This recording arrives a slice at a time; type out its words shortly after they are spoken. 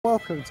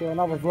welcome to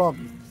another vlog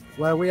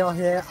where we are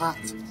here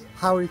at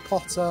Harry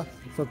Potter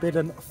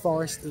Forbidden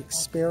Forest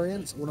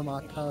Experience, one of my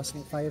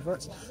personal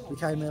favourites. We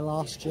came here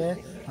last year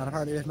and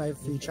apparently they've made a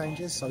few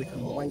changes, so we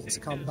can wait to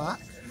come back.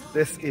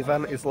 This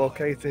event is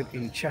located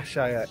in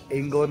Cheshire,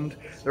 England.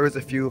 There is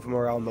a few of them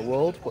around the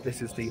world, but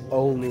this is the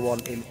only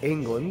one in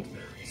England.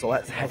 So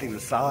let's head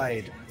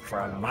inside for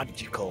a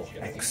magical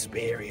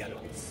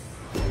experience.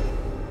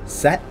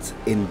 Set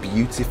in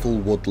beautiful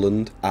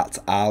woodland at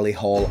Arley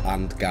Hall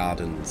and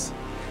Gardens,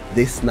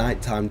 this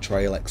nighttime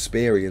trail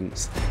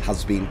experience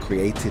has been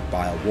created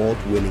by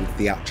award-winning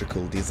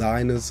theatrical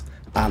designers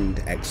and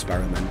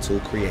experimental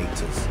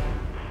creators.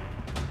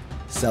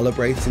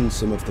 Celebrating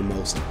some of the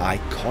most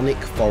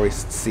iconic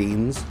forest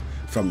scenes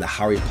from the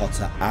Harry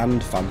Potter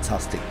and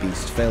Fantastic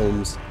Beasts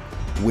films,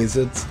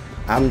 wizards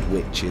and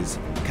witches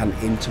can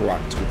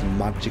interact with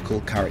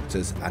magical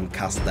characters and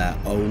cast their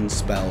own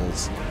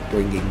spells,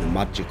 bringing the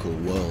magical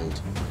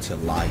world to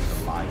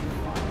life.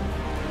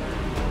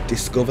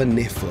 Discover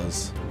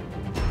Nifflers,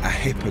 a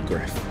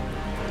hippogriff,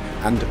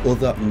 and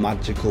other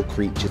magical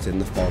creatures in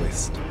the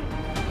forest.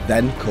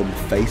 Then come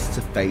face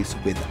to face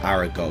with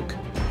Aragog,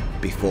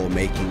 before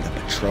making a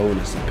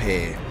Patronus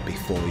appear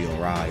before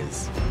your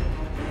eyes.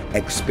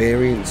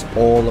 Experience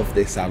all of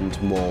this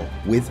and more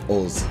with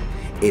us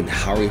in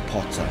Harry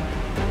Potter,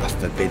 a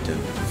Forbidden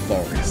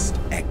Forest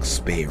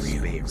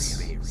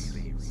Experience.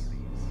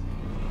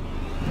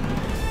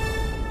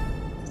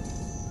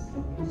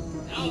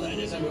 Now then,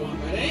 is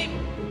everyone ready?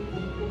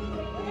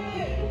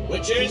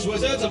 Witches,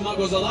 wizards and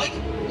muggles alike,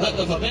 let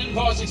the Forbidden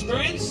Forest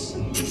Experience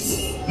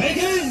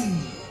begin!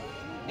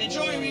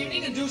 Enjoy your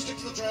evening and do stick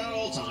to the trail at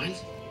all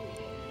times.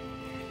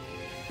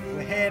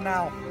 We're here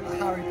now at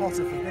Harry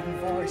Potter Forbidden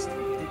Forest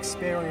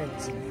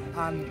Experience,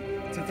 and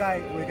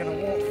today we're going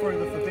to walk through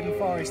the Forbidden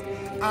Forest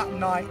at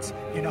night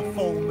in a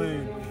full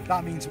moon.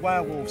 That means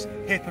werewolves,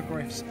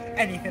 hippogriffs,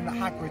 anything that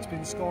Hagrid's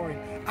been scoring,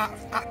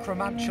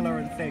 acromantula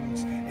and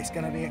things. It's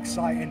going to be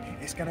exciting,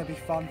 it's going to be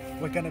fun,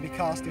 we're going to be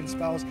casting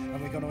spells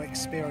and we're going to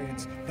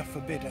experience the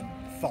Forbidden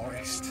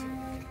Forest.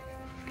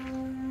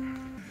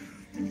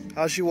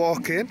 As you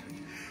walk in,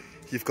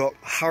 you've got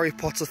Harry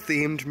Potter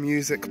themed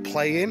music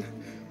playing,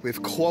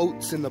 with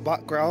quotes in the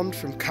background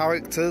from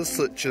characters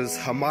such as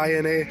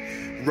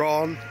Hermione,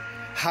 Ron,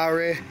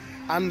 Harry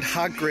and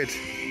Hagrid,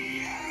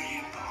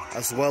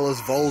 as well as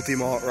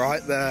Voldemort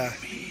right there.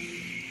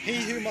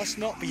 He who must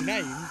not be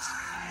named.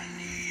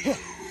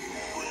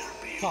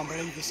 Can't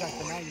believe you said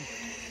the name.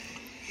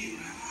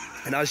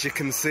 And as you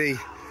can see,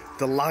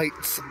 the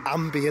lights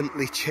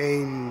ambiently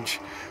change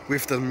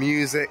with the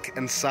music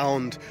and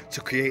sound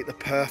to create the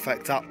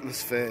perfect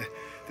atmosphere.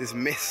 There's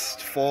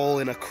mist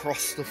falling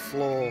across the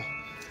floor.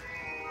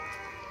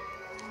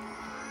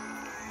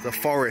 The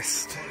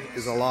forest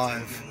is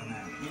alive.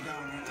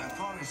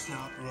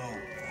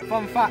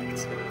 Fun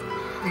fact,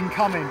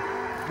 incoming,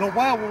 the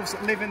werewolves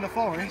that live in the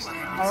forest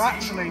are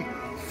actually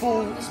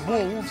full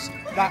wolves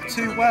that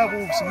two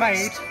werewolves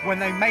made when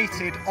they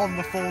mated on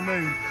the full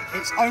moon.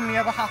 It's only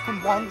ever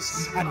happened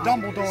once, and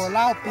Dumbledore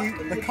allowed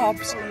the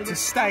cubs to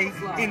stay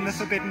in the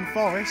Forbidden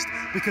Forest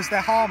because they're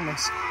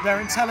harmless,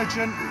 they're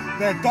intelligent,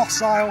 they're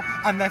docile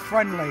and they're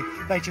friendly.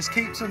 They just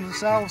keep to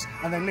themselves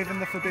and they live in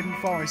the Forbidden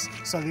Forest.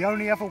 So the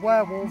only other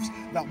werewolves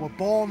that were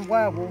born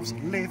werewolves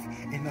live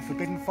in the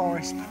Forbidden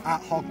Forest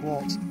at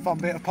Hogwarts. Fun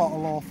bit of Potter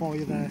lore for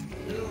you there.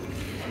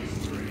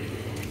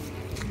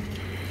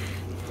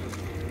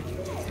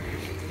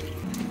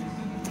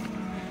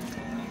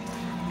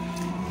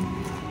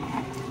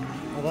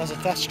 Well, there's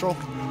a Thestral.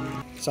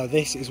 So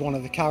this is one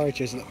of the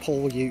carriages that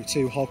pull you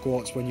to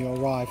Hogwarts when you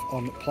arrive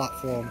on the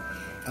platform,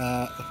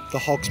 the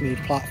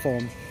Hogsmeade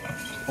platform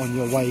on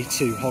your way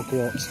to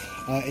Hogwarts.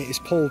 It is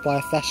pulled by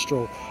a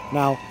Thestral.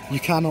 Now, you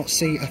cannot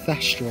see a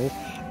Thestral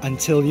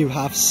until you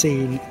have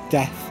seen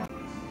death.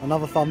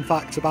 Another fun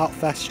fact about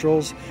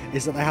Thestrals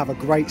is that they have a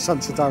great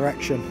sense of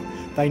direction.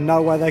 They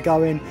know where they're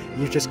going,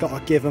 you've just got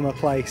to give them a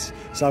place.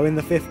 So in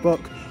the 5th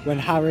book, when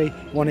Harry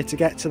wanted to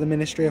get to the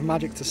Ministry of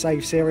Magic to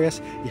save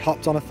Sirius, he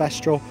hopped on a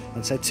Thestral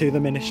and said to the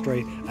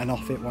Ministry, and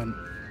off it went.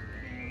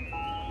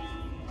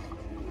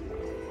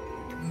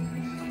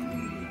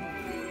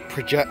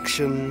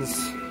 Projections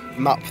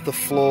map the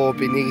floor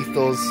beneath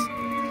us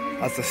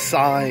as a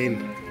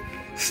sign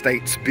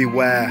states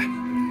beware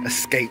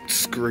escaped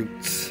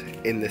Scroots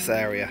in this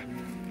area.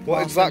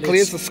 What exactly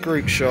is the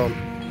Scroot, Sean?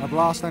 A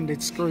blast-ended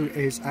Scroot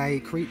is a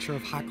creature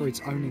of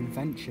Hagrid's own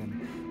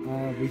invention.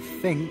 We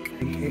think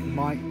it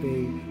might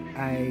be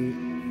a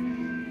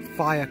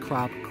fire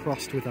crab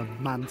crossed with a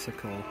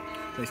manticore,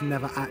 but it's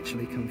never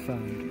actually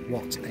confirmed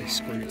what a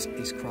Scroot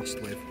is crossed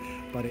with.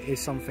 But it is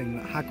something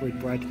that Hagrid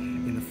bred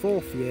in the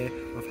 4th year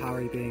of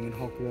Harry being in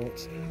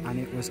Hogwarts, and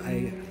it was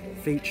a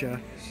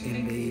feature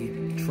in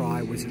the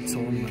Tri-Wizard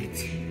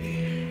tournament.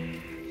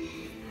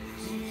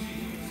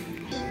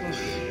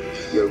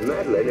 You're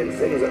meddling in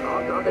things that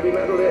ought not to be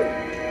meddled in.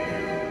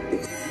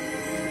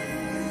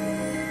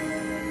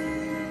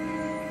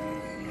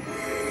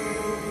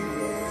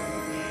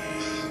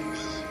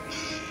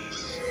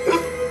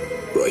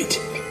 Right.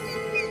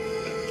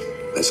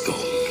 Let's go.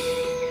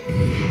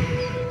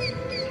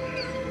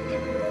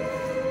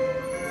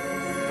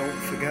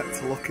 Don't forget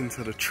to look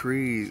into the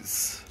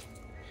trees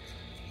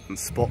and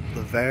spot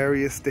the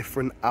various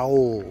different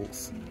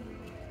owls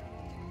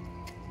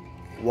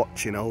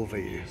watching over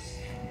you.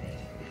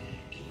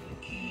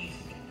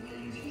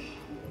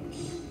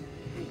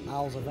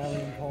 Owls are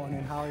very important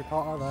in Harry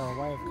Potter. They're a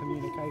way of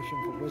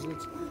communication for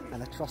wizards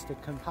and a trusted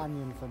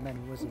companion for many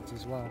wizards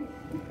as well.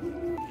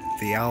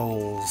 The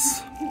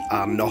owls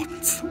are not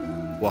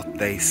what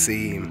they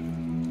seem.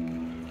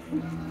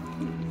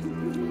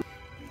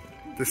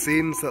 The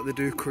scenes that they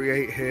do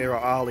create here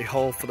at Arley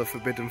Hall for the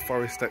Forbidden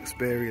Forest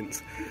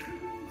experience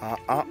are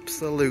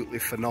absolutely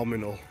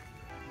phenomenal.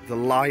 The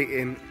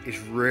lighting is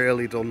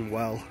really done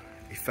well,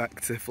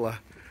 effectively,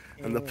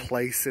 and the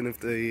placing of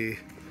the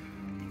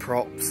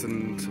props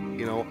and,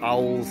 you know,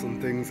 owls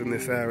and things in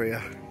this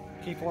area.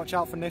 Keep a watch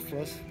out for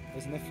Nifflers.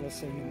 There's Nifflers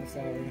seen in this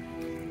area.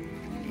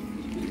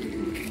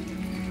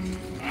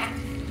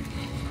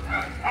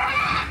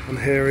 And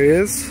here he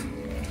is,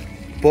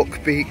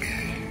 Buckbeak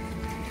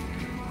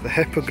the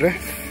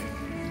Hippogriff,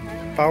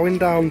 bowing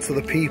down to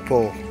the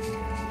people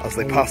as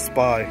they pass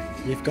by.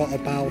 You've got to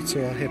bow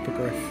to a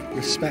hippogriff.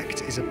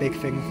 Respect is a big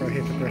thing for a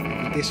hippogriff.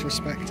 If you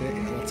disrespect it,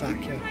 it'll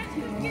attack you.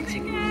 And that's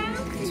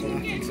what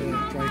happened to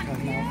Draco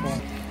and Malfoy.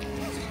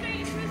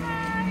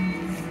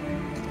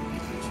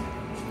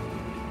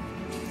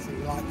 So he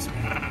likes me.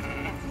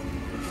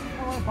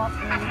 Hello,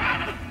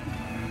 Buckbeak.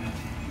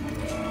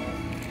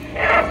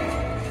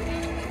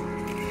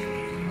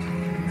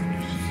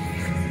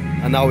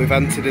 And now we've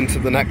entered into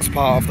the next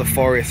part of the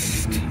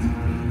forest.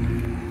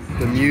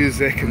 The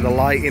music and the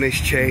lighting has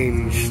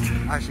changed.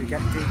 As you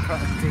get deeper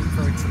and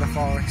deeper into the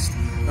forest,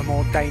 the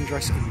more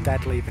dangerous and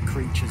deadly the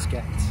creatures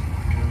get.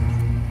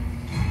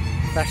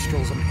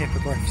 Thestrals and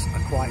hippogriffs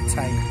are quite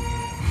tame,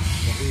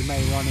 but we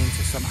may run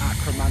into some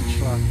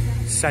acromantula,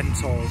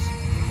 centaurs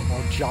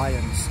or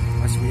giants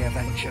as we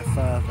venture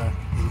further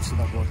into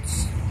the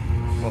woods.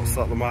 What's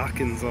that the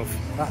markings of?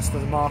 That's the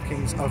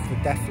markings of the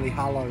Deathly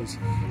Hallows,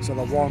 so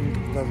the wand,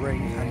 the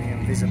ring and the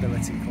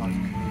invisibility cloak.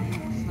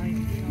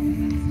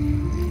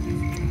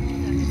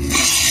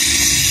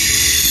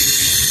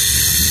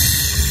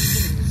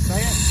 Say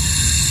it.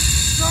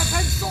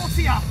 Serpent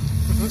Sortia!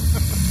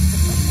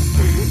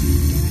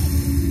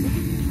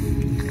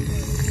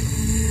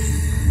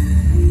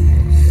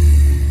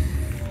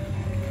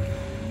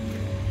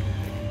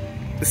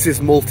 This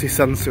is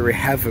multi-sensory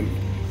heaven.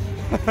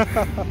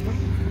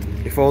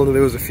 If only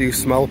there was a few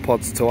smell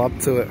pods to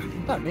add to it.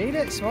 Don't need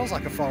it, smells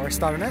like a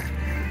forest, don't it?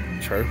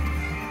 True.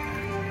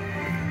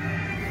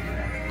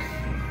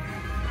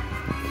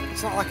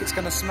 It's not like it's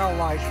going to smell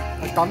like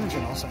a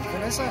dungeon or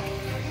something, is it?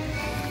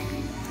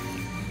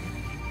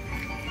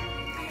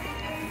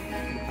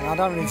 And I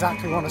don't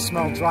exactly want to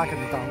smell dragon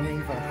dung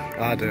either.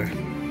 I do.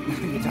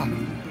 You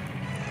don't.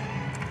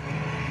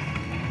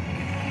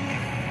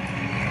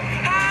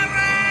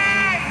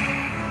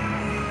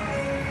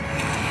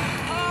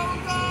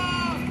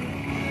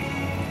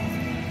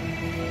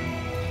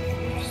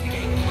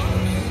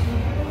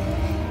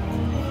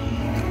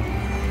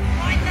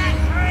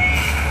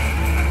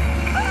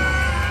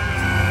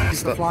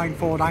 The flying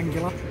forward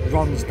Anglia.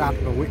 Ron's dad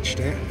bewitched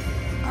it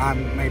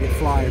and made it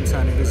fly and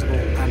turn invisible,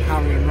 and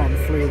Harry and Ron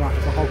flew that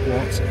to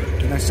Hogwarts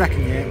in their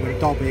second year when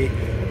Dobby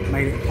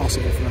made it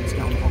impossible for them to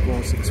get on the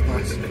Hogwarts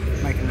Express,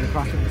 making them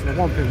crash into the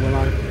Whomping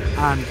Willow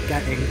and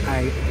getting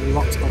a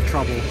lot of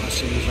trouble as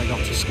soon as they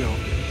got to school.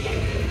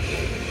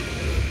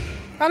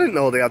 I didn't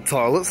know they had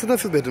toilets in the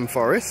Forbidden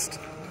Forest.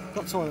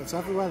 Got toilets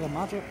everywhere, they're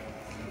magic.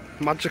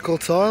 Magical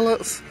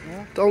toilets?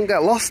 Yeah. Don't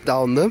get lost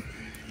down them.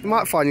 You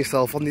might find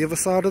yourself on the other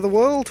side of the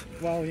world.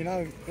 Well, you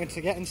know,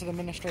 to get into the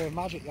Ministry of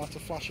Magic, you have to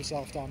flush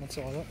yourself down the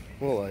toilet.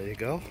 Well, there you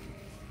go.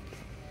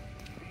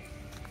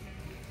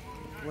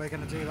 We're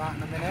going to do that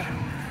in a minute.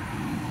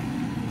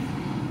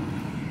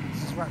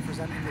 This is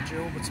representing the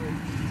duel between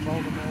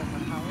Voldemort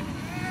and Harry.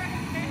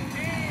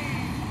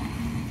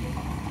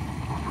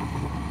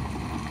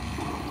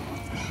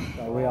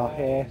 So we are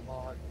here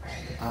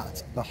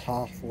at the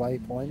halfway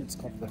point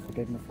of the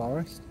Forbidden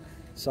Forest.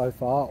 So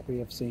far, we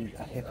have seen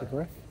a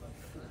hippogriff.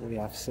 We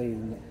have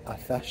seen a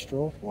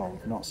Thestral. Well,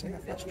 we've not seen a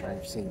Thestral,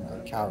 we've seen a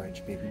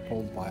carriage being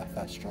pulled by a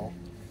Thestral.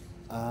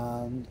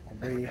 And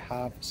we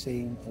have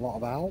seen a lot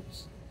of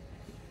owls.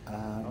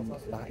 And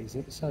that is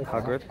it so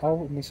far. Hagrid.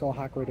 Oh, and we saw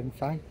Hagrid and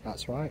Fang,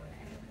 that's right.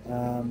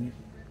 I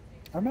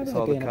remember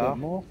there being a bit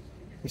more.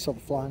 We saw the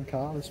flying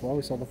car as well,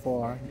 we saw the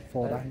Ford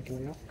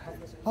Anglia.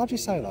 How do you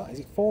say that? Is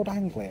it Ford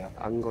Anglia?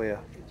 Anglia.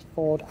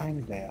 Ford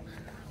Anglia.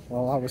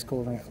 Well, I was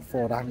calling it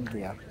Ford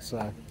Anglia,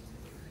 so...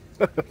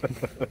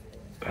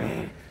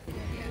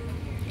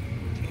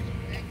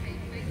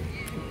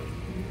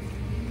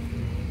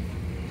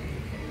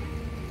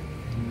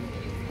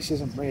 This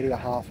isn't really a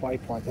halfway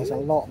point. There's a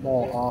lot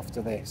more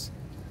after this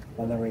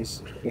than there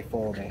is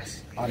before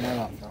this. I know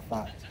that for a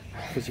fact.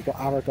 Because you've got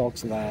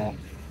Aragog's Lair,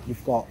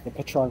 you've got the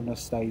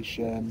Patronus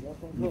station,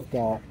 you've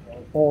got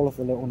all of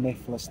the little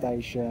Niffler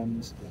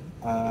stations,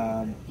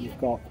 you've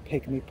got the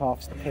Pygmy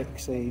puffs, the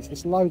Pixies.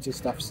 There's loads of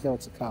stuff still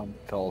to come.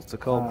 All to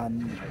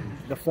come.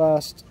 The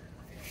first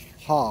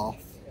half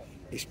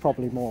is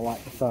probably more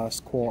like the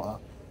first quarter,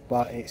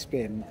 but it's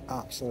been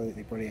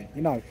absolutely brilliant.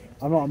 You know,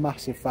 I'm not a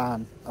massive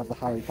fan of the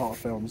Harry Potter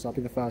films, I'll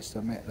be the first to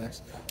admit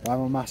this, but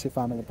I'm a massive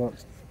fan of the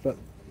books, but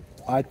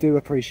I do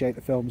appreciate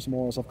the films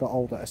more as I've got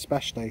older,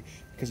 especially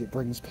because it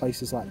brings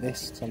places like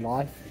this to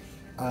life.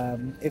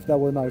 If there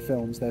were no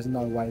films, there's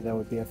no way there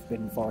would be a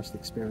Forbidden Forest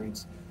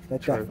experience. There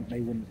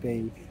definitely wouldn't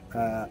be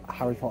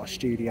Harry Potter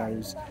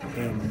Studios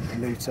in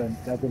Luton.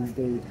 There wouldn't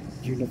be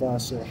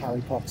Universal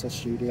Harry Potter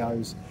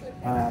Studios.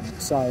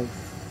 So,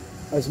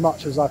 as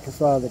much as I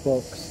prefer the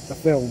books, the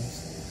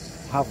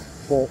films have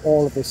brought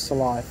all of this to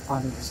life,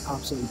 and it's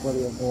absolutely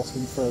brilliant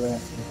walking through it,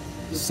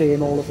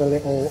 seeing all of the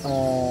little,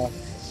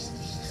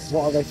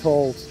 what are they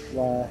called,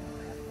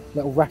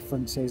 little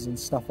references and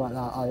stuff like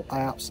that. I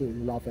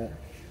absolutely love it.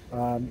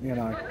 You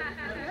know,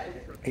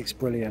 it's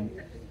brilliant.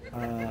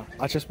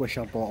 I just wish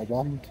I'd bought a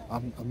wand.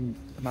 I'm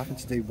having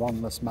to do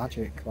wandless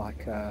magic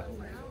like a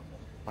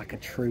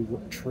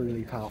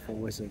truly powerful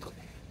wizard.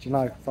 Do you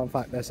know, fun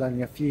fact, there's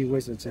only a few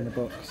wizards in the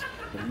books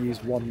that use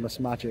wandless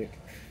magic.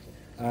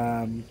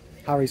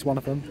 Harry's one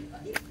of them,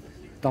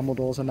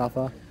 Dumbledore's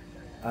another,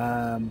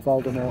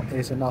 Voldemort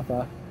is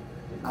another,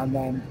 and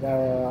then there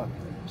are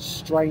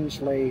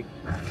strangely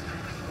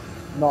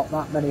not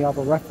that many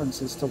other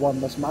references to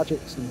wandless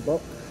magics in the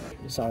book.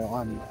 So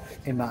I'm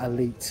in that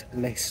elite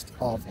list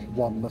of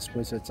wandless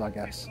wizards, I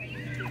guess.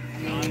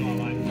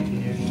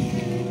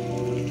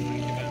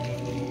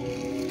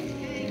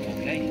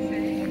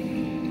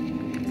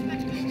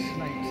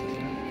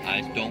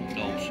 I don't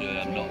know,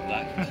 sir. I'm not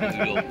that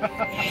clued up.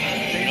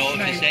 You know what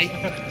to say?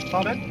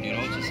 Pardon? You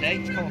know what to say?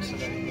 Of course I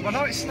do. I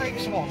know it's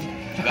Snape's one.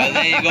 Well,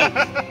 there you go.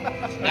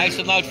 Nice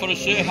and loud for us,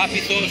 sir. Happy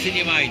thoughts in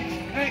your mind.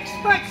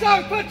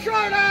 Expecto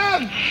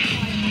Patronum!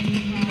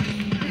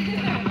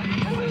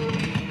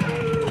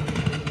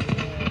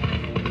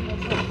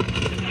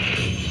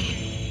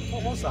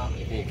 What was that?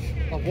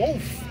 A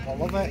wolf. I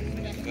love it.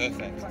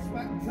 Perfect.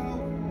 Expecto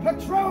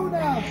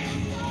Patronum!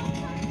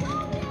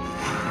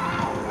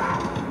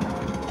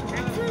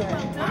 Well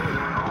done.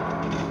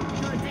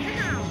 Got a deer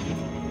now.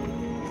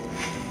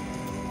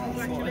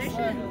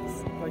 Congratulations.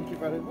 Thank you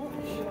very much.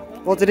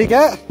 What did he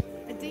get?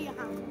 A deer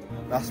hound.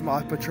 That's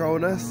my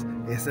Patronus.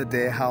 It's a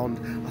deerhound.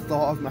 I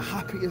thought of my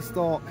happiest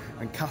thought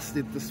and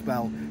casted the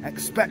spell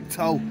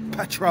Expecto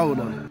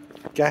Patronum.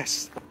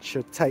 Guests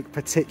should take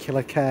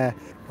particular care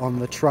on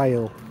the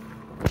trail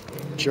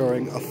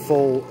during a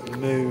full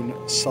moon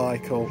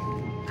cycle.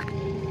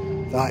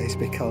 That is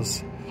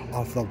because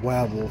of the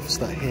werewolves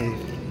that here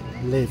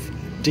live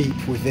deep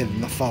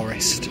within the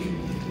forest.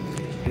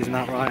 Isn't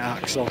that right,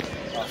 Axel?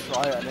 That's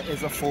right, and it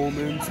is a full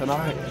moon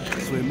tonight,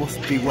 so we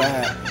must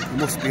beware. We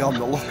must be on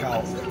the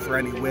lookout for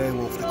any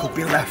werewolf. They could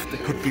be left, they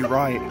could be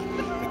right,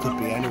 they could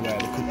be anywhere,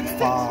 they could be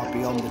far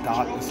beyond the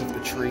darkness of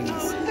the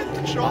trees.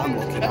 I'm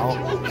looking out.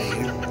 Are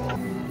you?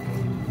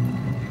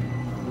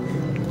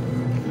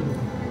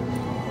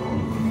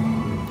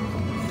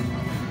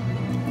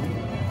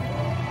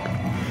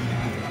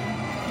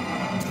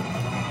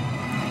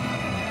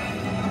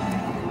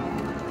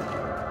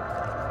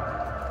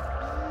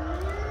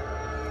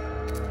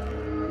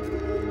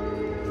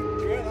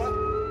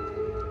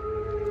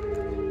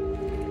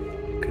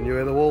 Can you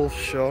hear the wolves,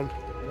 Sean?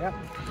 Yep.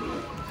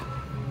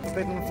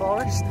 Forbidden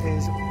Forest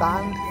is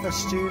banned for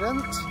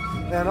students.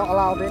 They're not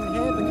allowed in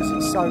here because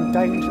it's so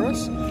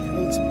dangerous.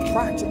 It's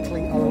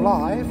practically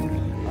alive.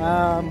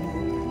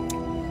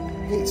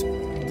 It's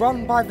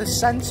run by the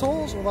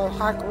centaurs, although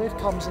Hagrid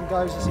comes and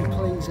goes as he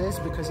pleases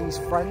because he's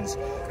friends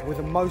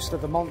with most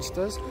of the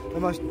monsters. The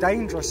most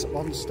dangerous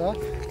monster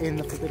in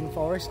the Forbidden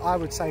Forest, I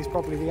would say, is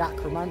probably the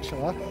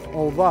Acromantula,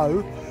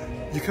 although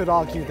you could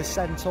argue the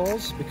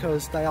centaurs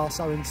because they are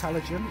so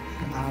intelligent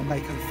and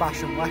they can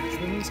fashion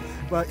weapons,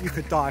 but you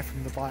could die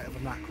from the bite of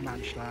an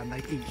acromantula and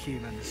they eat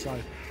humans, so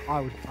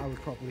I would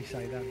probably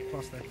say them.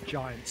 Plus they're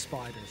giant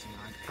spiders and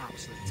I'm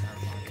absolutely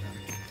terrified of them.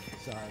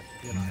 So,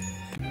 you know.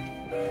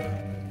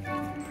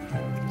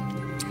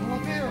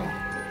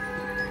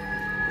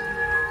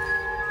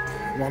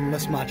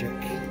 Wandless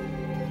magic.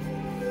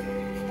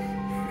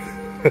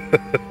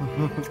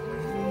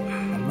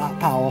 I'm that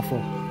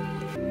powerful.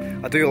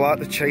 I do like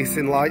the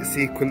chasing light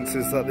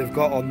sequences that they've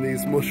got on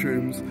these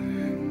mushrooms.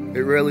 It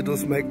really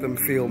does make them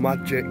feel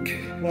magic.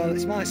 Well,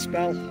 it's my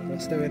spell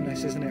that's doing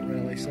this, isn't it,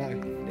 really? So,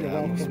 you're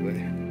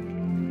welcome.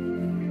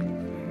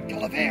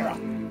 Calavera!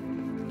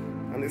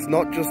 And it's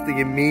not just the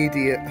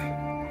immediate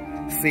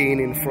scene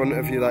in front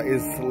of you that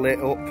is lit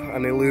up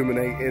and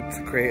illuminated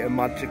to create a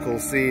magical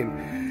scene.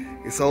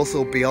 It's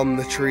also beyond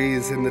the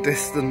trees in the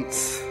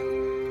distance.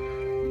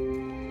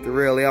 They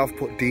really have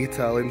put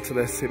detail into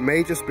this. It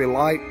may just be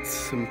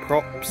lights and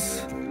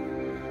props,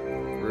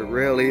 but it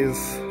really is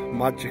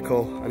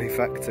magical and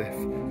effective.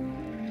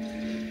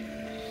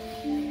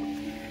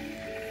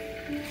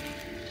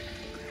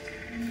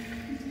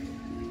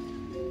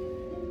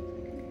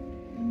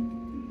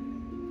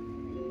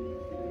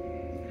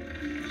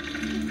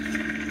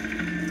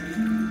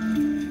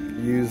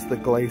 the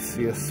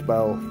Glacius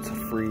spell to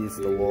freeze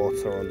the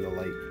water on the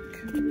lake.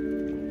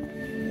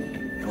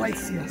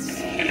 Glacius.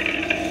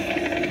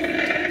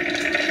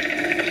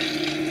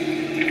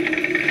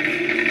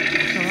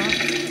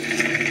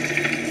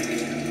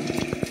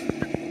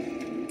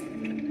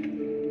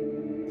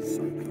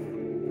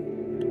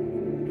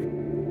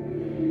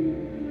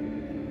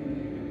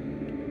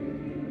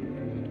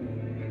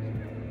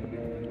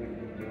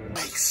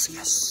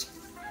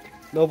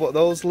 No, but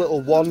those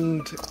little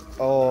wand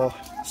or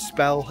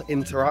spell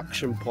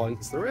interaction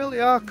points, they really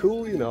are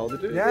cool, you know.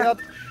 They do. Yeah. They add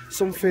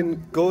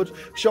something good.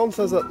 Sean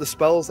says that the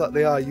spells that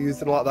they are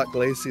using, like that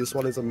Glacius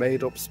one, is a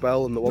made-up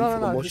spell, and the one for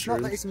the mushrooms. It's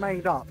not that it's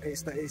made up.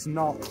 It's that it's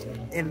not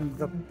in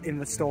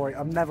the story.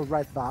 I've never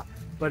read that,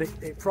 but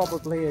it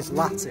probably is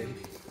Latin.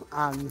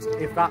 And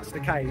if that's the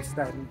case,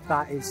 then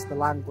that is the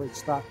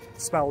language that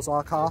spells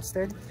are cast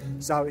in.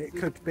 So it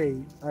could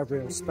be a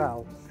real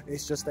spell.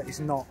 It's just that it's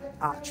not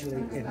actually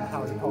in the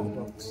Harry Potter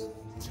books.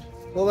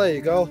 Well, there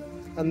you go.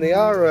 And they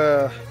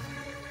are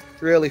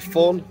really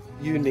fun,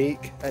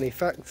 unique and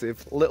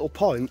effective little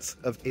points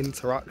of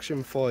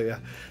interaction for you.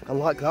 And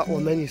like that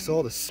one, then you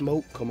saw the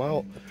smoke come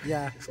out.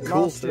 Yeah, it's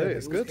cool to do.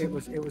 It's good. It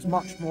was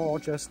much more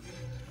just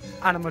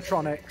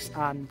animatronics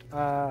and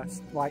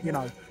like, you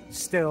know,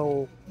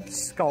 still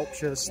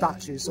sculptures,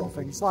 statues, sort of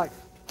things, like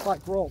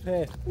Grawp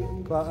here.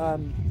 But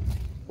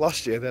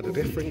last year they had a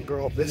different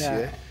Grawp. This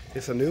year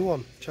it's a new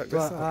one. Check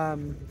this out.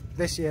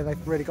 This year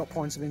they've really got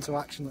points of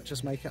interaction that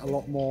just make it a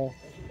lot more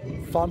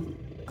fun,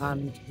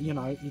 and you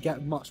know, you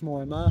get much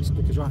more immersed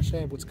because you're actually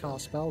able to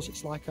cast spells.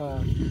 It's like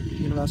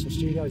Universal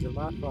Studios and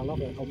that, but I love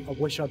it. I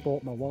wish I'd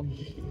bought my one.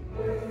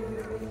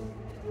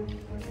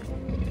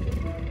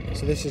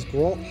 So this is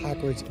Grawp,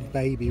 Hagrid's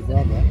baby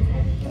brother.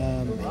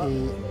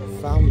 He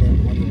found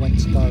him when he went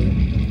to go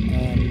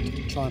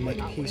and try and make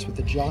peace with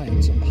the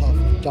giants on behalf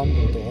of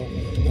Dumbledore,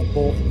 and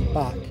brought him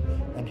back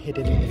and hid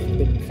him in the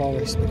Forbidden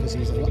Forest because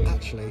he's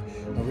actually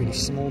a really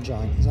small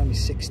giant. He's only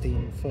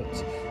 16 foot,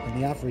 and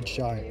the average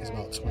giant is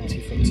about 20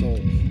 foot tall.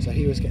 So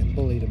he was getting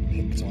bullied and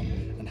picked on,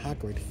 and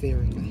Hagrid,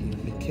 fearing that he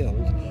would be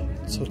killed,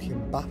 took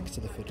him back to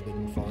the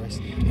Forbidden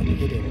Forest and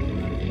hid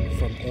him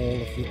from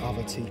all of the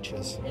other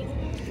teachers.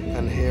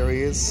 And here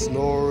he is,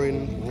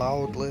 snoring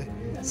loudly,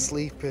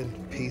 sleeping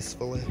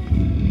peacefully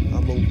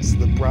amongst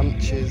the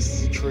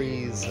branches,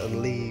 trees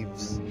and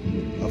leaves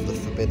of the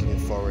Forbidden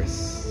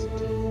Forest.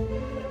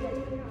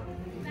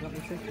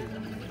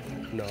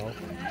 No.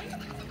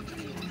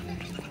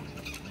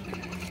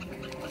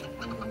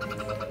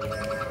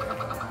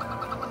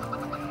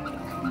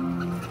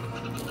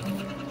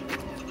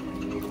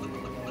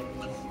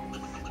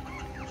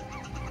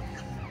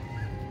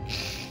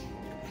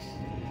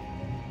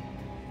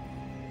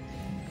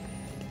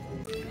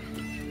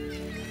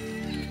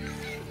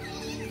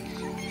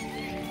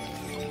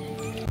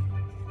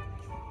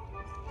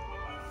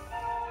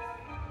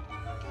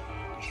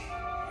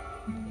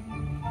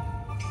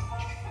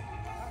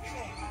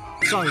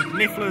 So,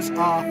 Nifflers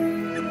are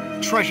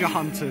treasure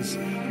hunters.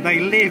 They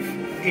live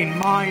in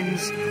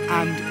mines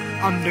and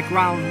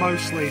underground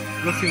mostly,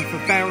 looking for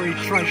buried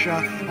treasure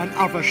and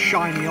other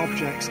shiny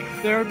objects.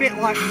 They're a bit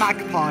like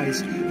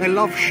magpies. They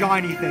love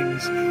shiny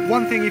things.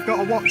 One thing you've got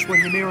to watch when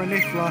you're near a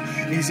Niffler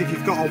is if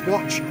you've got a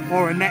watch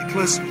or a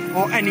necklace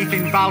or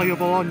anything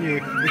valuable on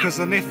you, because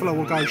the Niffler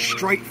will go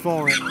straight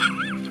for it.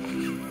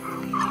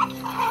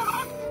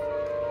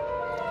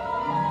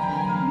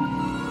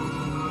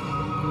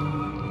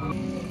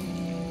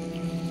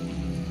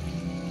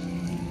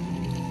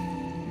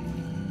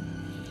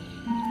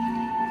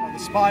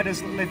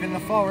 Spiders that live in the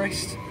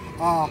forest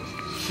are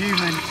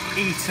human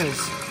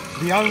eaters.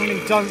 The only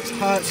don't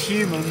hurt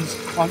humans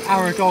on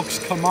Aragog's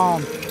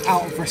command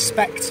out of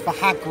respect for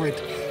Hagrid.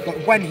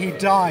 But when he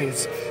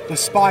dies, the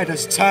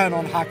spiders turn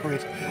on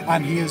Hagrid,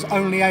 and he is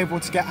only able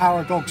to get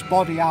Aragog's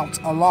body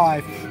out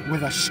alive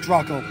with a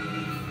struggle.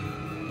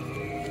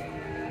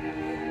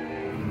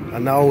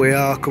 And now we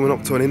are coming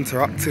up to an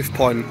interactive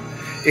point.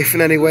 If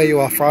in any way you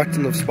are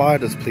frightened of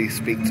spiders, please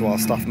speak to our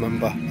staff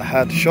member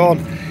ahead.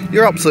 Sean,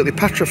 you're absolutely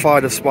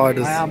petrified of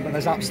spiders. I am, but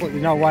there's absolutely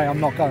no way I'm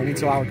not going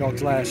into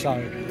Aragog's lair,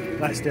 so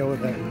let's deal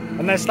with it.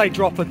 Unless they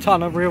drop a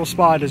ton of real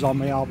spiders on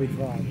me, I'll be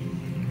fine.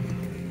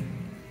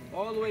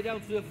 All the way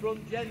down to the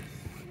front, gents.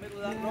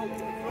 Middle of that road to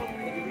the front.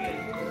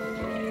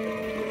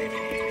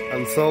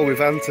 And so we've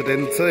entered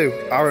into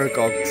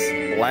Aragog's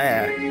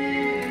lair.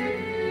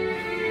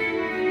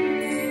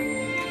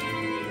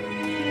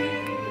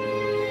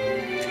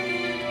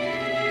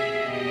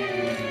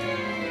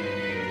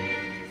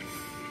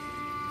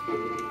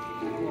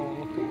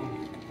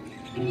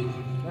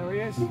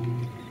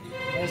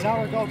 There's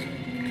Aragog.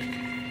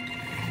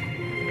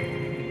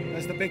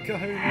 There's the big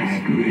kahunas.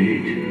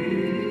 Hagrid,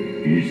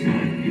 is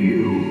that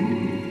you?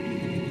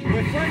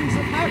 We're friends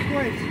of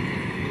Hagrid.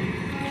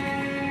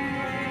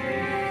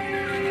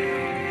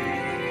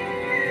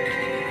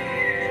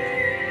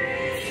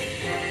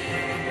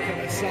 Look at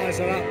the size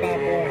of that bad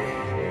boy.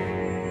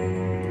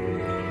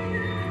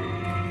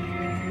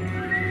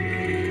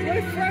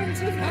 We're friends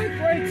of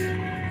Hagrid.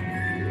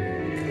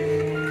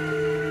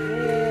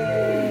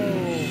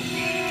 Oh.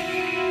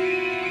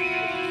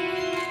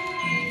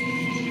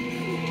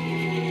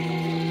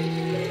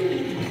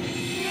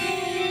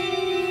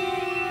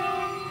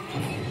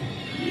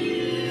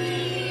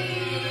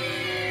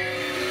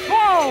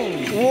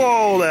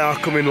 Whoa, they are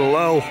coming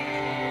low. Look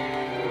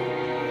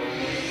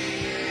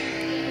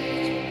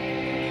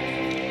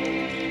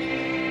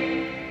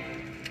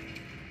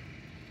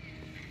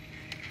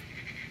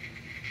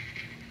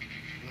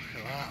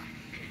at that.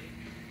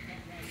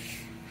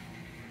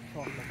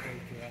 Proper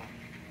creepy, that.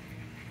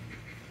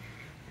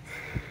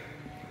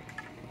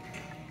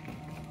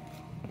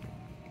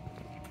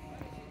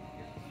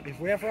 If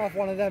we ever have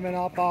one of them in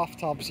our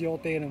bathtubs, you're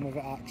dealing with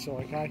it, Axel,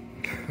 okay?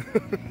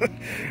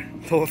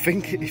 So I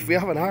think if we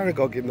have an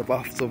Aragog in the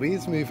bathtub,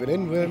 he's moving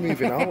in, we're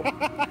moving out.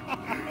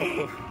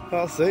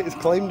 That's it, he's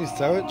claimed his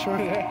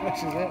territory. Yeah,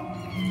 this is it.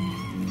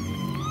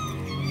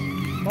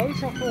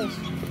 Bowtruckles.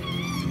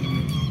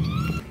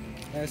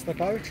 There's the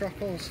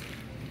Bowtruckles.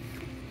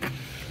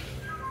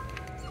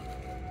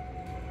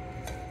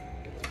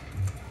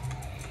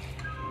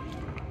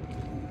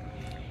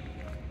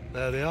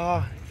 There they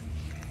are.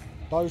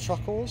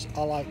 Bowtruckles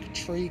are like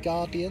tree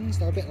guardians.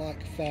 They're a bit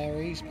like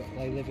fairies, but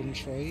they live in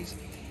trees.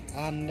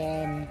 And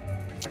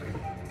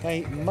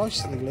they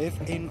mostly live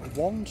in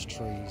wand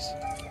trees.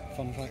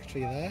 Fun fact for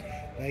you there.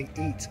 They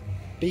eat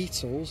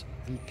beetles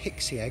and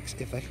pixie eggs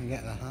if they can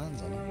get their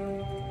hands on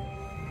them.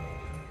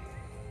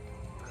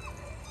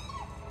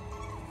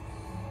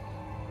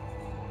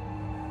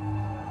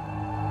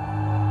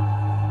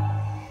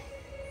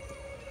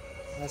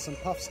 There's some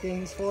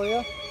puffskeins for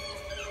you.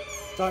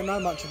 Don't know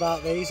much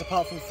about these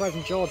apart from Fred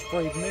and George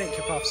breed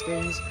miniature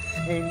puffskeins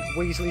in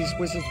Weasley's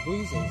Wizard's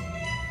Wheezes. You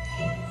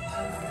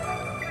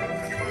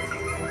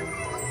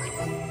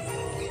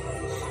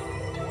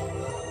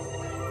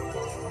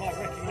might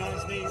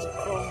recognise these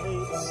from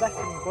the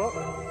second book,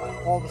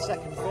 or the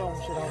second film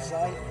should I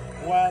say,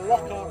 where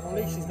Lockhart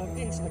releases them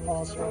into the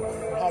classroom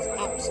and has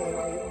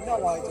absolutely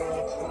no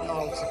idea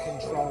how to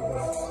control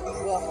them.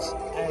 What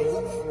a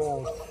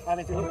fraud. And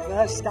if you look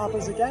there,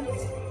 Scabbers again.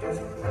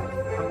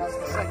 That's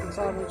the second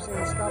time we've seen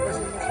Scabbers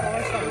in this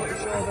forest. I'm not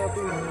sure there'll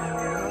be maybe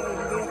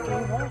a few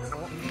more.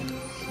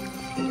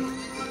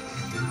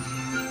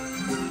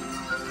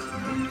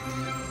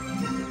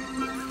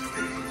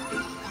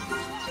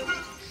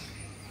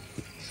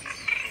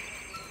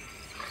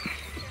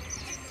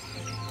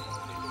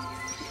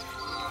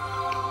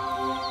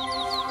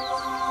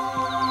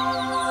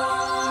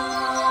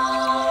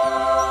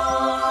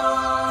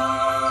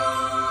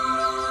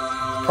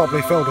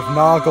 Probably filled with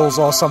nargles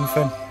or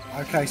something.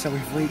 Okay, so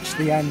we've reached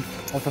the end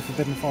of the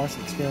Forbidden Forest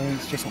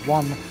experience. Just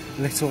one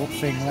little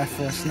thing left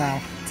for us now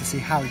to see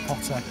Harry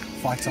Potter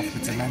fight off the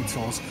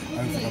Dementors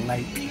over the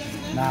lake.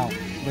 Now,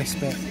 this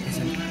bit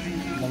isn't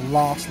the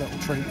last little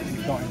treat that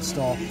we've got in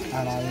store,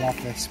 and I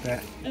love this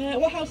bit.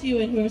 What house are you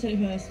in? Whoever said it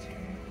first.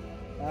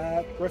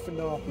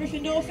 Gryffindor.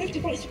 Gryffindor, 50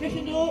 points to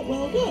Gryffindor,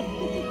 well done.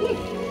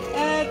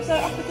 So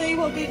after 3,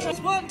 we'll do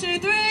trust 1, 2,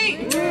 3.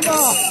 Beautifully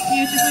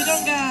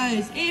done,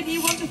 guys. If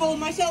you want to follow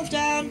myself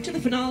down to the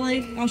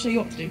finale, I'll show you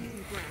what to do.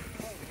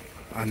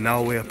 And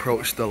now we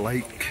approach the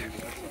lake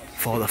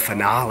for the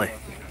finale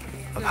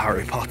of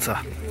Harry Potter,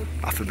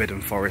 a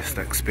Forbidden Forest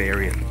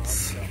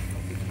experience.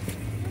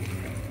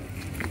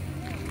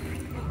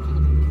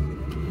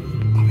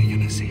 Are we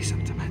gonna see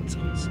some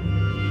Dementors?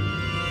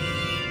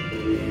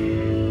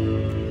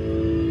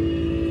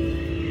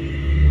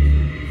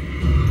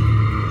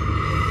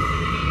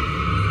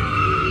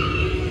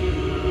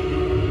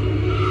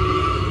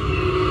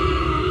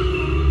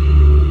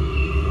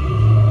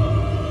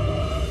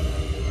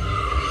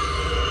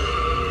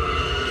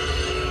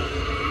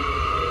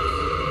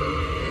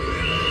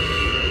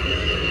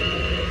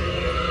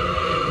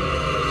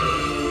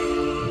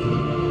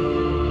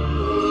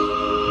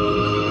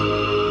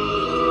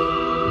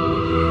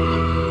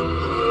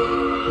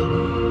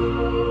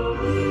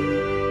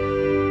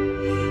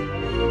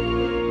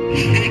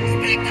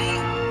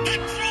 Expecto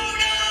Patronum!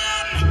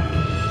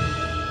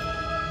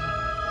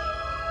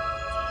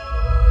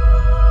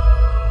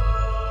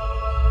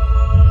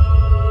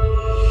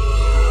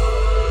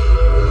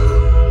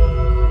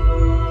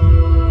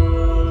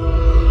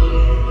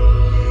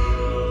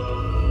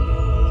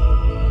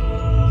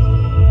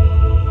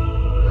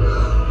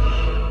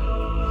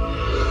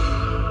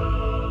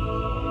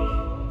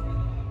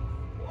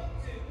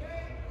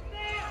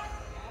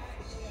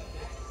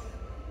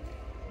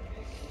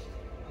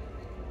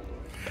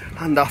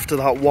 And after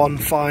that one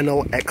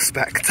final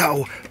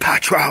Expecto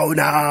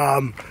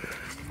Patronum,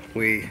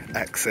 we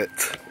exit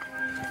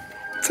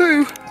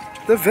to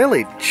the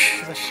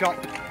village. The shop.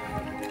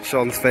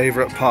 Sean's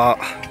favourite part.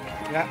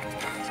 Yeah.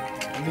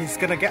 And he's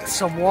gonna get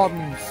some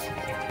wands.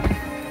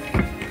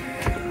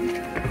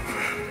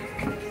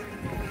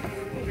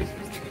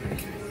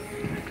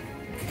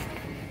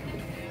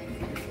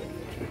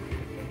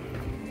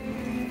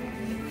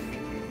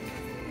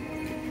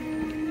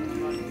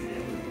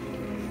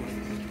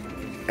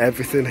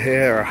 Everything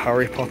here a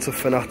Harry Potter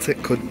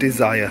fanatic could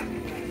desire.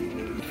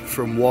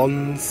 From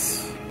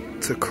wands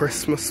to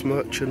Christmas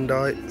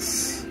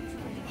merchandise.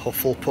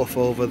 Hufflepuff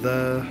over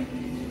there.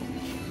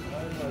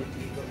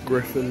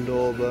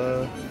 Gryffindor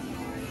there.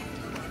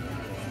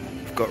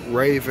 We've got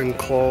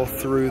Ravenclaw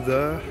through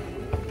there.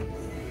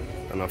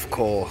 And of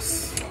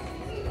course,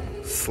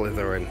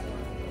 Slytherin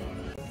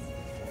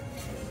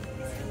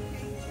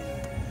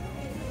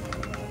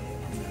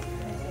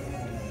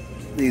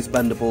These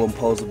bendable and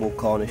posable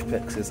Cornish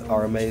pixies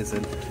are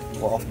amazing,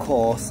 but of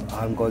course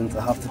I'm going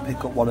to have to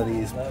pick up one of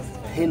these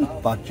pin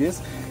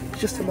badges.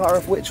 It's just a matter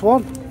of which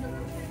one.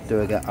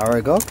 Do I get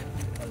Aragog?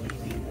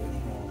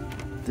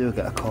 Do I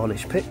get a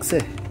Cornish pixie?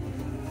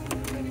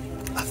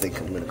 I think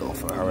I'm going to go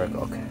for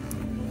Aragog.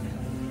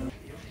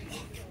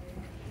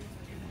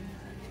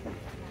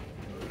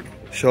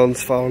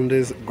 Sean's found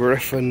his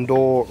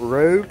Gryffindor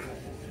robe.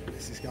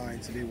 This is going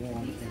to be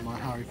worn in my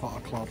Harry Potter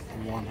club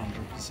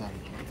 100%.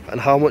 And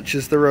how much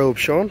is the robe,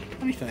 Sean?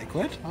 Only 30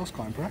 quid, I was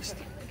quite impressed.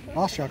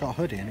 Last year I got a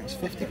hoodie and it was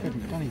 50 quid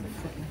and it don't even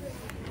fit me.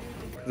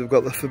 They've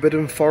got the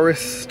Forbidden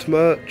Forest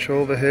merch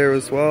over here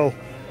as well.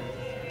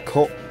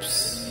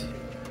 Cups,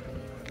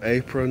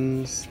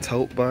 aprons,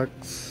 tote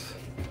bags.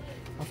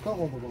 I've got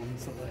all the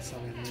ones that they're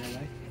selling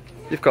really.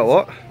 You've got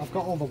what? I've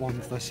got all the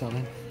ones they're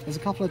selling. There's a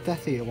couple of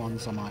Death Eater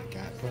ones I might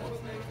get, but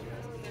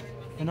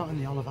they're not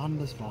in the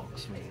Ollivander's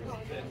box really. I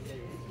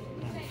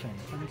don't think.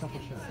 Let me double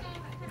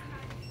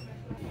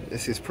check.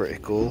 This is pretty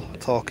cool.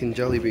 Talking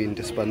jelly bean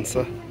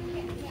dispenser.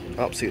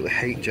 Absolutely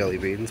hate jelly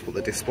beans, but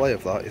the display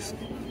of that is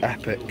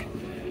epic.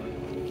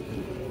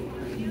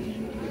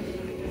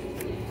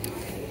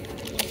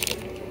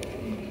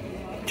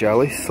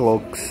 Jelly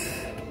slugs.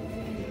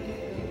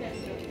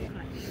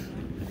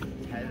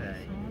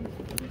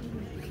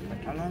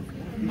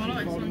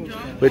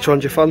 Which one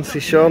do you fancy,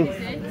 Sean?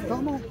 I've got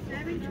them all.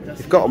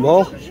 You've got them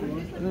all?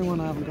 The only one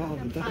I haven't got are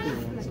the Death Eater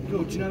ones.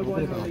 Do you know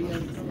what about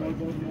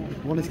them?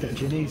 I wanted to get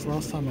Ginnies.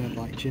 Last time I had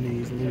like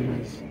Ginnies,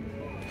 Lunas.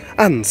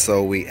 And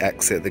so we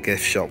exit the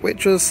gift shop,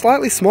 which was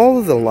slightly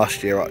smaller than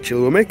last year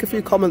actually. We'll make a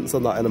few comments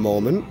on that in a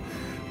moment.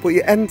 But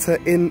you enter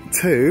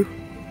into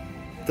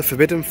the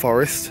Forbidden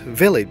Forest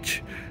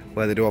village,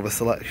 where they do have a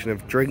selection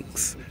of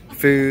drinks,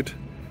 food,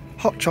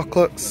 hot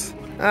chocolates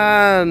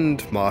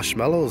and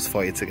marshmallows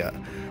for you to get.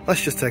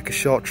 Let's just take a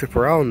short trip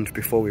around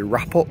before we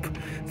wrap up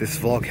this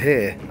vlog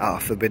here at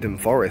Forbidden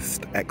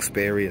Forest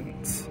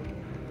experience.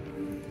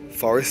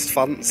 Forest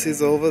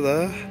fancies over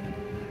there.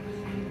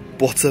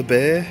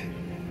 Butterbeer.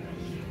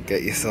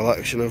 Get your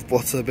selection of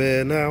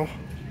butterbeer now.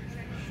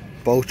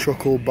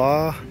 Bowtruckle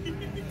bar,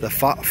 the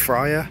Fat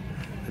Friar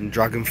and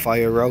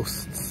Dragonfire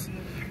roasts.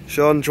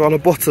 Sean, do you want a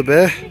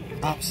butterbeer?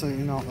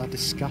 Absolutely not, they're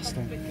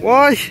disgusting.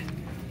 Why?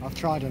 I've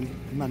tried them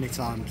many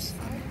times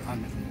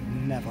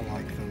and never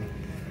like them.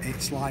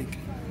 It's like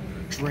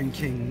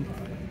drinking.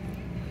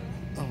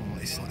 Oh,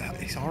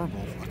 it's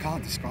horrible. I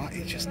can't describe it.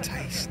 It just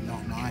tastes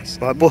not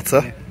nice. Like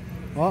butter?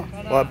 What?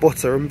 Like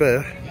butter and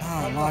beer?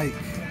 No, like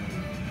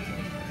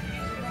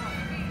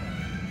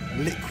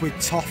liquid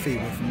toffee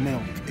with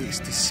milk. It's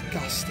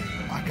disgusting.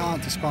 I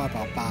can't describe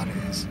how bad it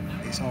is.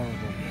 It's horrible.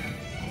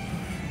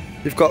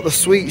 You've got the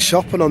sweet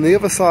shop, and on the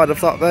other side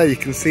of that there you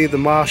can see the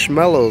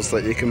marshmallows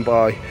that you can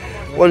buy.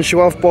 Once you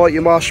have bought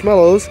your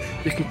marshmallows,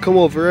 you can come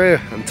over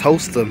here and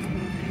toast them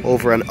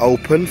over an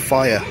open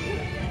fire.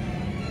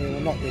 We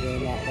will not be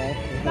doing that though,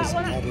 because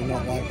I do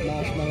not like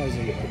marshmallows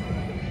either.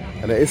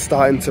 And it is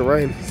starting to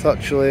rain. It's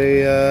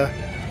actually a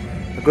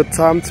good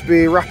time to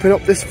be wrapping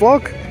up this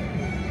vlog.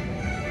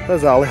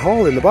 There's Ali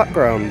Hall in the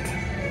background.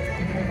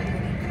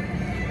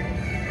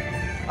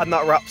 And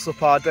that wraps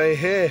up our day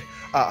here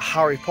at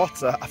Harry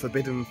Potter, a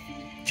Forbidden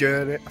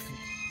Journey,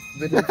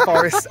 Forbidden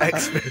Forest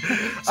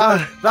experience.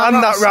 And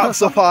that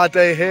wraps up our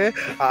day here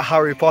at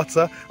Harry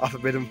Potter, a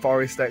Forbidden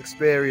Forest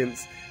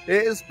experience.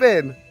 It has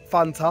been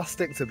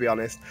fantastic, to be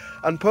honest.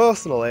 And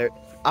personally,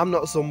 I'm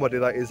not somebody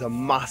that is a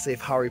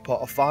massive Harry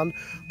Potter fan,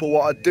 but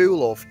what I do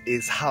love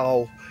is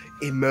how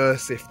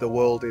immersive the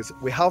world is.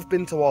 We have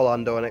been to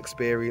Orlando and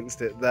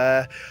experienced it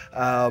there,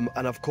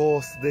 and of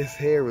course this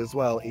here as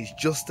well is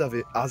just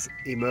as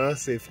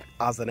immersive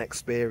as an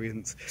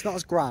experience. It's not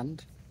as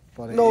grand,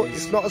 but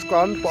it's not as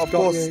grand, but of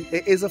course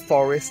it is a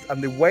forest,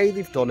 and the way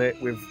they've done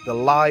it with the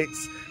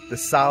lights, the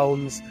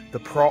sounds, the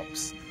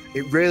props,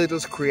 it really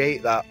does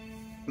create that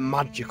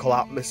magical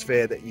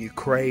atmosphere that you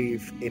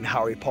crave in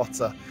Harry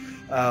Potter,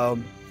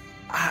 and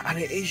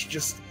it is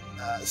just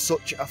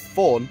such a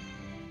fun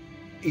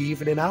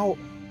evening out.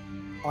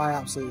 I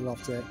absolutely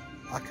loved it.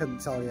 I couldn't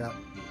tell you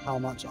how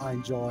much I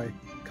enjoy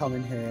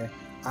coming here,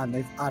 and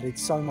they've added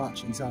so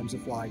much in terms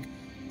of like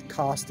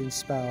casting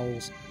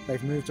spells.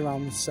 They've moved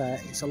around the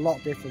set. It's a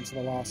lot different to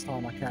the last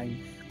time I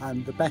came,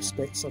 and the best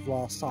bits of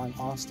last time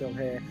are still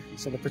here.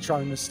 So the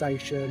Patronus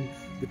station,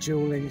 the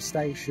dueling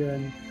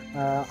station,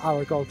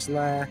 Aragog's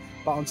Lair,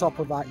 but on top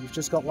of that you've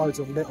just got loads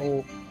of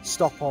little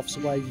stop-offs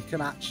where you can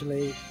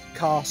actually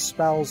cast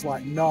spells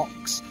like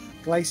Nox,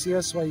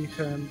 Glacius, where you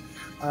can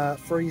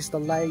freeze the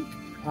lake,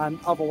 and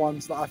other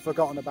ones that I've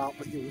forgotten about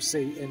but you will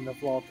see in the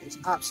vlog. It's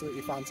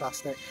absolutely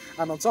fantastic.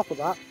 And on top of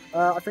that,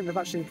 I think they've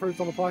actually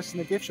improved on the price in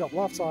the gift shop.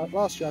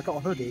 Last year I got a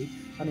hoodie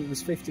and it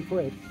was 50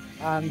 quid,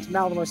 and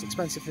now the most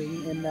expensive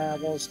thing in there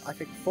was I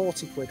think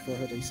 40 quid for a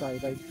hoodie, so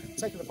they've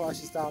taken the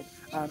prices down,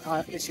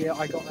 and this year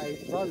I got a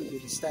robe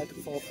instead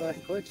for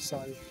 30 quid,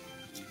 so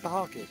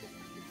bargain.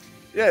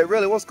 Yeah, it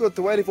really was good.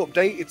 The way they've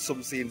updated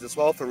some scenes as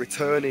well for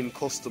returning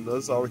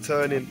customers or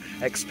returning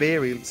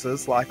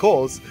experiencers like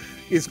us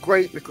is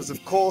great, because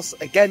of course,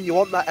 again, you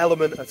want that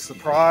element of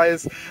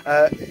surprise.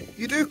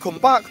 You do come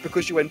back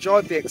because you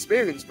enjoyed the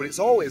experience, but it's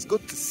always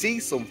good to see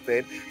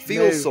something,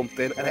 feel new.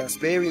 something, and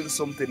experience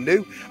something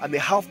new. And they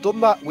have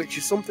done that, which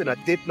is something I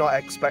did not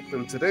expect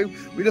them to do.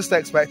 We just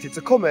expected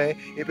to come here,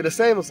 it'd be the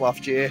same as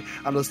last year,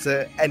 and us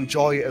to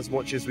enjoy it as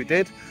much as we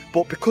did.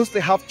 But because they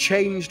have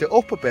changed it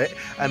up a bit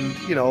and,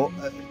 you know,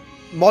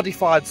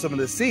 modified some of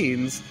the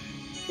scenes,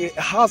 it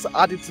has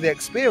added to the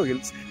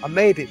experience and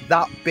made it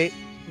that bit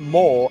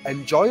more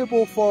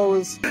enjoyable for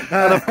us.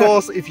 And of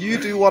course, if you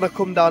do want to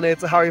come down here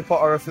to Harry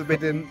Potter: A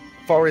Forbidden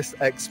Forest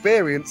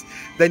experience,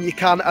 then you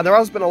can. And there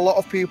has been a lot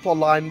of people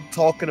online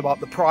talking about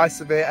the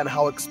price of it and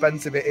how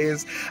expensive it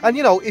is. And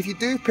you know, if you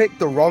do pick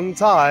the wrong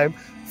time,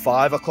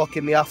 5 o'clock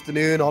in the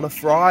afternoon on a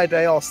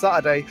Friday or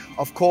Saturday,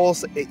 of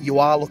course you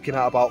are looking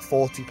at about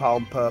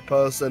 £40 per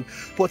person.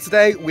 But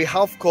today we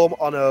have come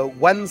on a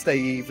Wednesday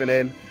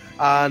evening,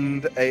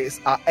 and it's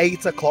at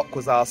 8 o'clock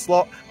was our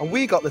slot, and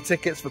we got the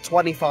tickets for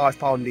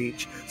 £25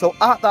 each. So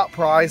at that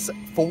price,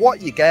 for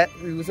what you get,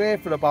 we was here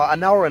for about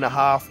an hour and a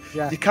half.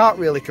 Yeah. You can't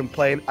really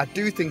complain. I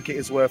do think it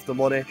is worth the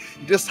money.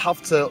 You just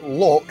have to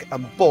look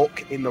and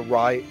book in the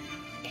right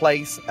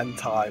place and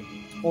time.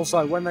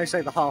 Also, when they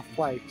say the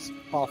halfway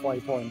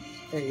point,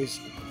 it is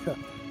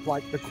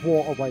like the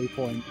quarter way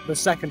point. The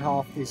second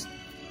half is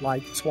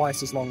like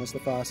twice as long as the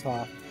first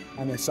half,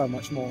 and there's so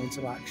much more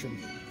interaction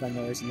than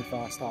there is in the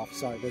first half.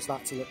 So there's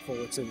that to look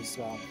forward to as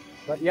well.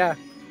 But yeah,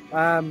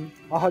 I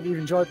hope you've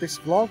enjoyed this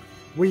vlog.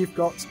 We've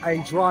got a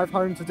drive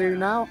home to do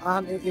now,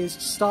 and it is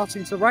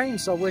starting to rain,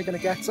 so we're going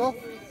to get up.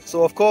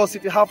 So of course,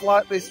 if you have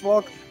liked this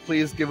vlog,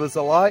 please give us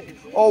a like.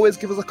 Always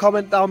give us a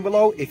comment down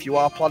below if you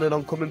are planning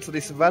on coming to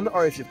this event,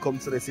 or if you've come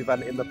to this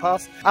event in the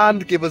past.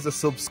 And give us a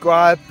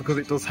subscribe, because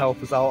it does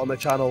help us out on the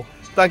channel.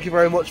 Thank you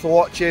very much for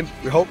watching.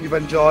 We hope you've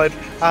enjoyed,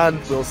 and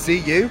we'll see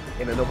you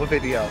in another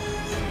video.